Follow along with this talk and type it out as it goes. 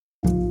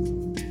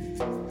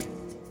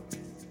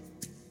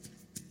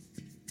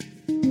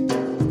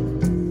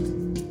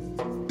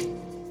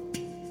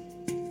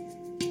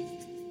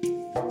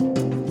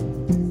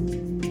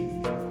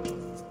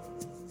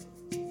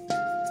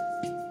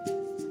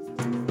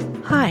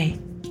Hi,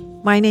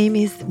 my name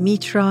is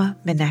Mitra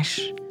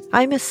Manesh.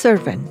 I'm a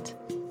servant.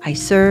 I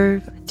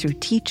serve through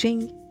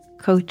teaching,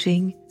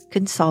 coaching,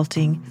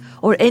 consulting,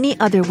 or any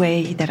other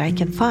way that I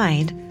can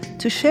find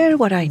to share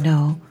what I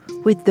know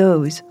with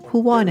those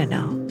who want to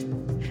know.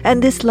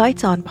 And this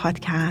Lights On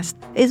podcast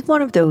is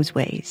one of those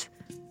ways.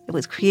 It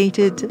was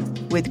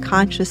created with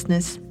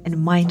consciousness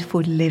and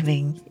mindful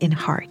living in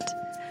heart.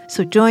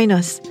 So join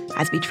us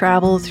as we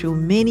travel through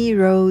many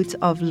roads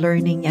of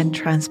learning and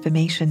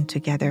transformation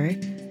together.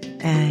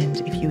 And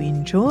if you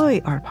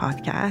enjoy our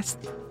podcast,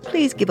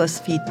 please give us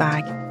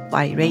feedback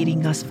by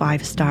rating us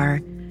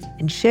 5-star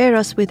and share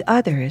us with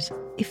others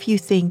if you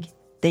think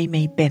they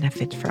may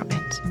benefit from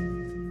it.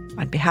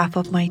 On behalf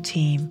of my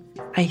team,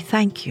 I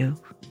thank you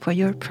for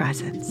your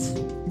presence.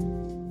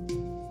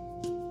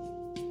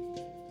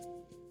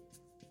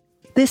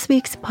 This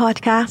week's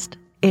podcast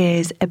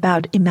is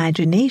about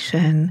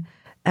imagination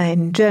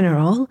in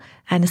general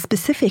and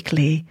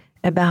specifically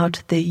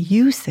about the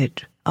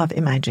usage of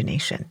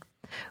imagination.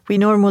 We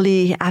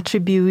normally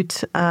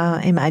attribute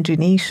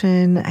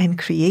imagination and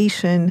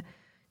creation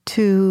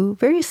to a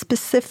very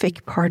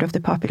specific part of the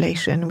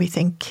population. We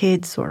think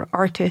kids or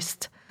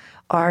artists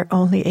are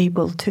only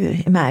able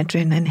to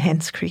imagine and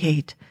hence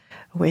create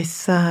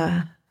with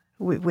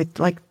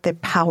like the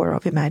power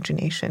of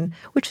imagination,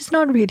 which is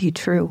not really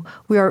true.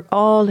 We are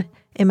all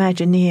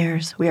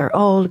Imagineers. We are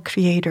all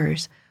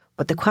creators.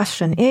 But the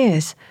question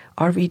is,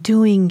 are we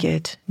doing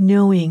it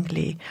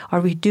knowingly? Are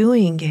we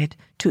doing it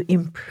to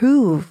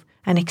improve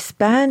and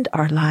expand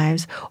our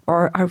lives,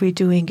 or are we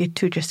doing it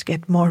to just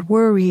get more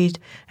worried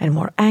and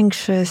more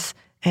anxious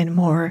and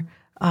more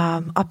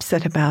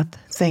upset about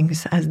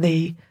things as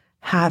they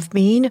have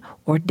been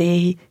or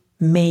they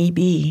may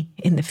be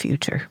in the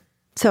future?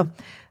 So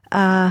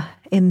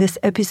in this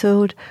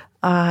episode,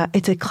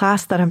 it's a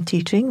class that I'm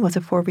teaching. It was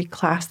a 4-week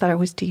class that I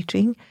was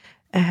teaching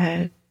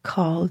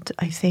called,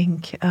 I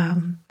think,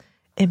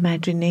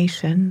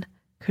 Imagination,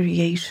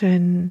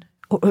 Creation,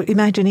 or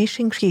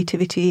Imagination,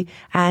 Creativity,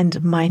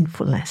 and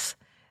Mindfulness.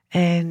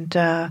 And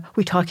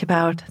we talk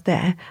about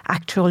the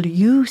actual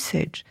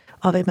usage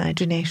of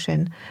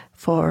imagination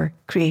for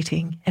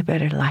creating a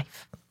better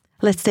life.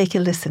 Let's take a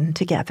listen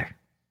together.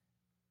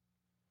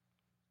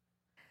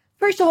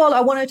 First of all,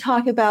 I want to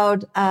talk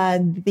about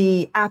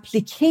the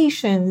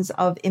applications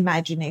of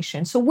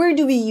imagination. So where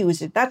do we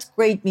use it? That's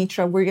great,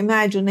 Mitra. We're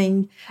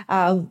imagining.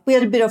 We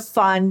had a bit of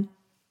fun.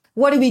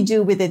 What do we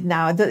do with it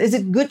now? Is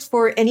it good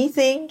for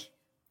anything?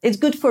 It's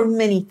good for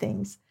many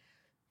things.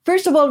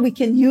 First of all, we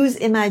can use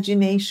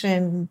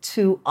imagination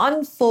to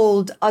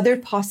unfold other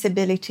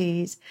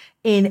possibilities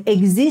in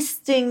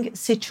existing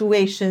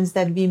situations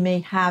that we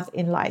may have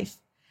in life.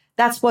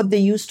 That's what they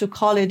used to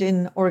call it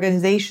in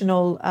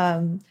organizational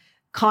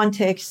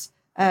context,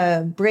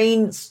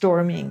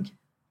 brainstorming,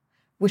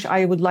 which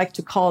I would like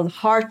to call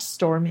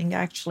heartstorming,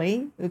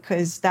 actually,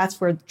 because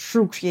that's where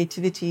true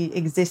creativity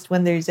exists,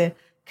 when there's a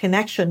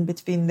connection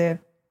between the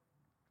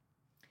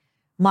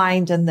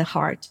mind and the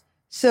heart.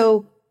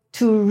 So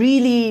to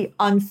really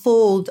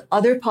unfold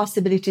other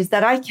possibilities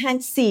that I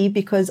can't see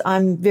because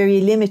I'm very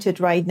limited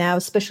right now,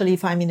 especially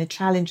if I'm in a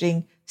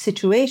challenging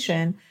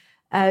situation,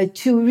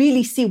 to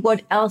really see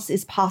what else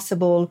is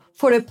possible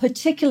for a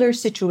particular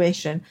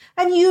situation.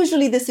 And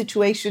usually the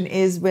situation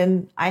is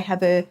when I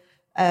have a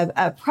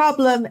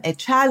problem, a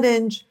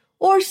challenge,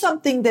 or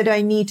something that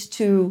I need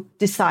to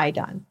decide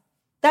on.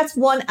 That's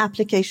one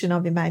application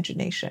of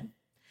imagination.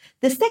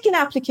 The second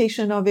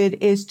application of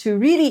it is to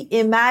really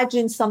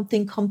imagine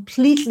something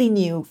completely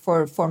new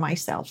for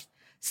myself,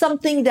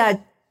 something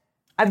that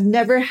I've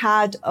never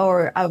had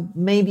or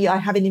maybe I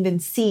haven't even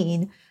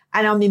seen,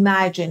 and I'm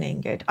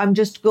imagining it. I'm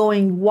just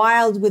going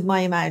wild with my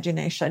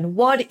imagination.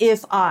 What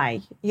if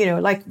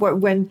like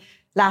when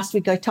last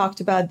week I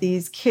talked about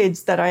these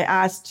kids that I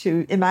asked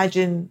to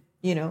imagine,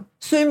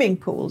 swimming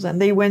pools,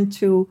 and they went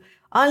to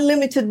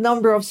unlimited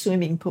number of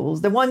swimming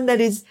pools, the one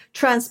that is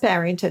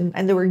transparent,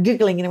 and they were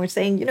giggling and they were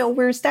saying,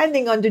 we're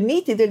standing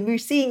underneath it and we're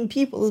seeing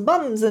people's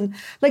bums, and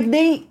like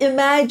they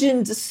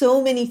imagined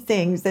so many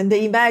things, and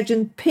they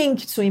imagined pink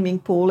swimming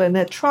pool and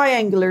a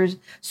triangular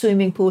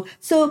swimming pool.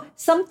 So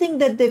something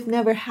that they've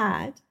never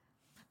had,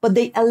 but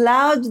they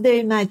allowed their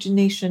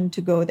imagination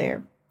to go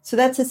there. So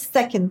that's a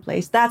second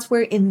place. That's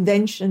where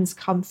inventions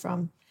come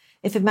from.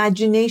 If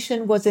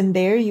imagination wasn't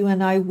there, you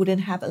and I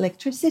wouldn't have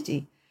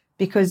electricity.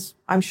 Because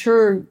I'm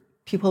sure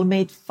people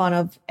made fun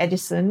of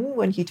Edison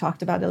when he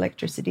talked about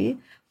electricity.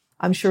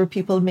 I'm sure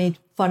people made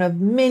fun of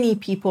many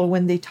people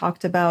when they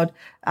talked about,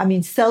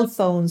 cell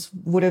phones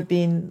would have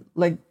been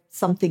like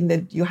something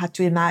that you had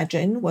to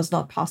imagine was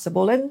not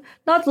possible. And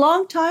not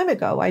long time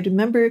ago, I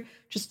remember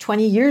just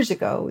 20 years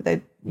ago that,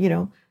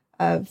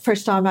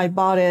 first time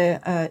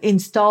I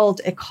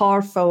installed a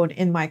car phone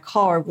in my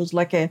car was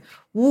like it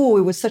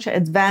was such an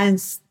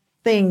advanced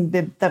thing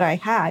that I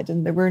had,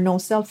 and there were no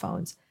cell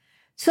phones.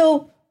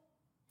 So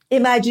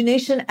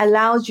imagination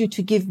allows you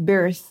to give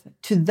birth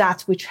to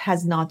that which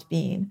has not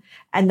been.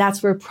 And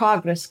that's where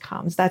progress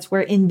comes. That's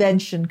where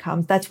invention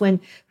comes. That's when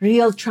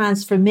real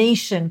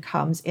transformation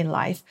comes in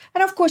life.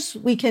 And of course,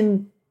 we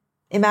can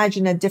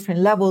imagine at different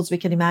levels. We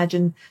can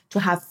imagine to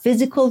have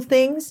physical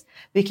things.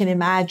 We can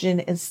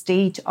imagine a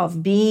state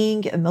of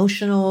being,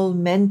 emotional,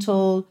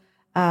 mental,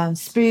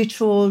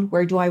 spiritual.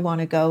 Where do I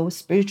want to go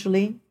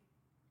spiritually?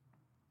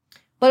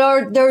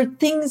 But there are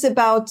things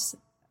about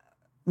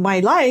my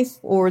life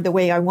or the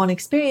way I want to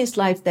experience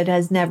life that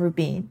has never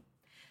been.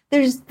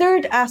 There's a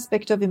third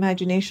aspect of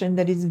imagination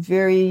that is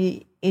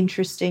very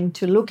interesting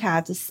to look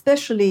at,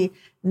 especially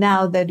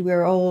now that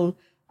we're all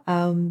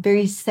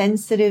very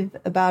sensitive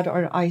about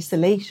our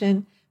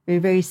isolation. We're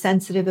very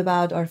sensitive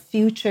about our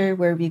future,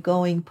 where we're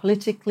going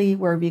politically,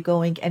 where we're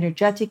going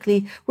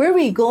energetically, where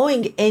we're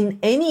going in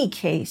any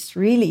case,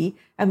 really.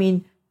 I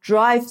mean,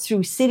 drive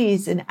through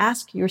cities and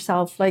ask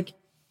yourself, like,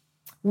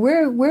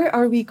 where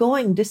are we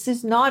going? This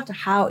is not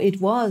how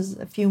it was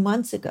a few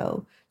months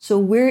ago. So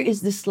where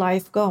is this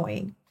life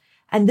going?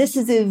 And this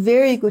is a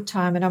very good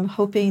time. And I'm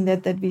hoping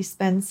that we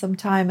spend some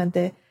time at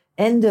the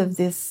end of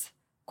this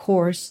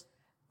course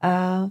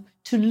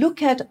to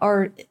look at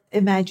our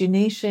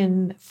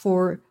imagination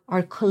for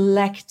our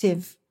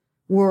collective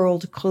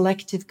world,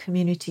 collective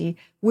community.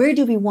 Where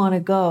do we want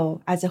to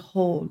go as a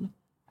whole,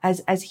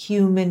 as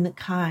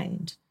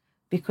humankind?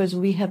 Because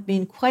we have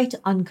been quite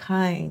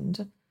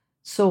unkind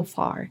so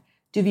far.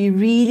 Do we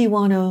really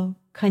want to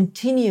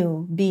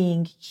continue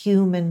being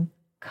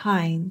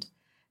humankind,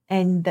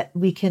 and that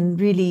we can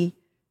really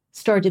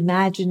start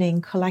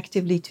imagining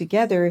collectively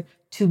together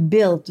to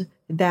build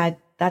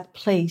that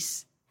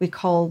place we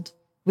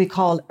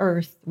call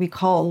Earth, we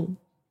call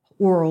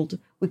world,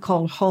 we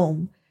call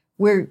home?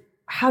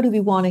 How do we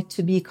want it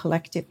to be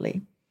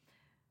collectively?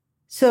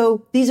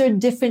 So these are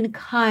different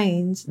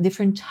kinds,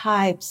 different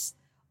types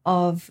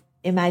of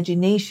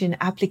imagination,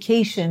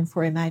 application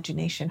for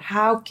imagination.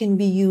 How can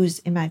we use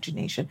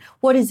imagination?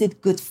 What is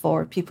it good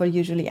for? People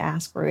usually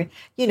ask for it,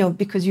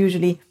 because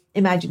usually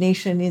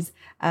imagination is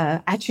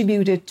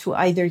attributed to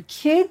either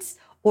kids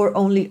or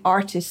only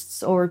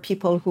artists or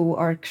people who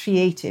are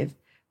creative.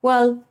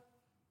 Well,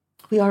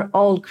 we are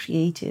all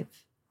creative.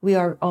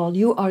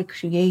 You are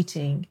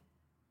creating,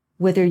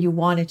 whether you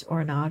want it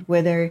or not,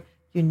 whether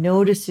you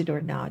notice it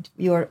or not.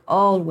 You are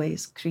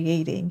always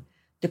creating.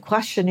 The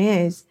question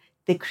is,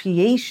 the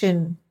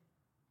creation,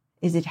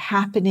 is it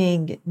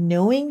happening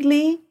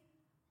knowingly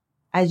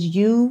as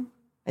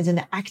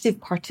an active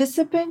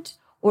participant,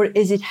 or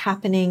is it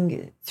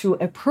happening through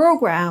a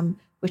program,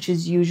 which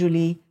is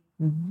usually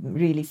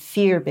really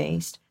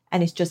fear-based,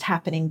 and it's just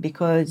happening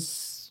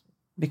because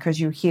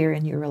you're here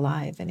and you're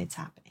alive and it's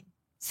happening?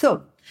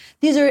 So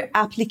these are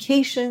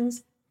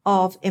applications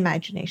of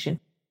imagination.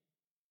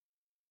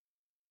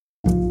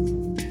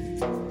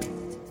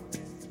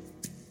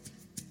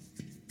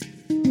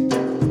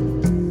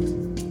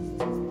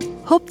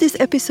 Hope this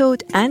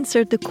episode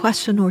answered the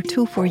question or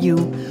two for you,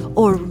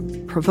 or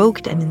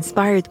provoked and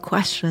inspired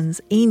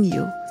questions in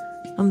you.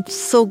 I'm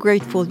so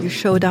grateful you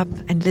showed up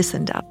and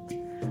listened up.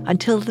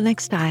 Until the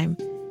next time,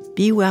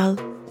 be well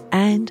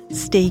and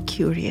stay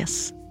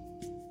curious.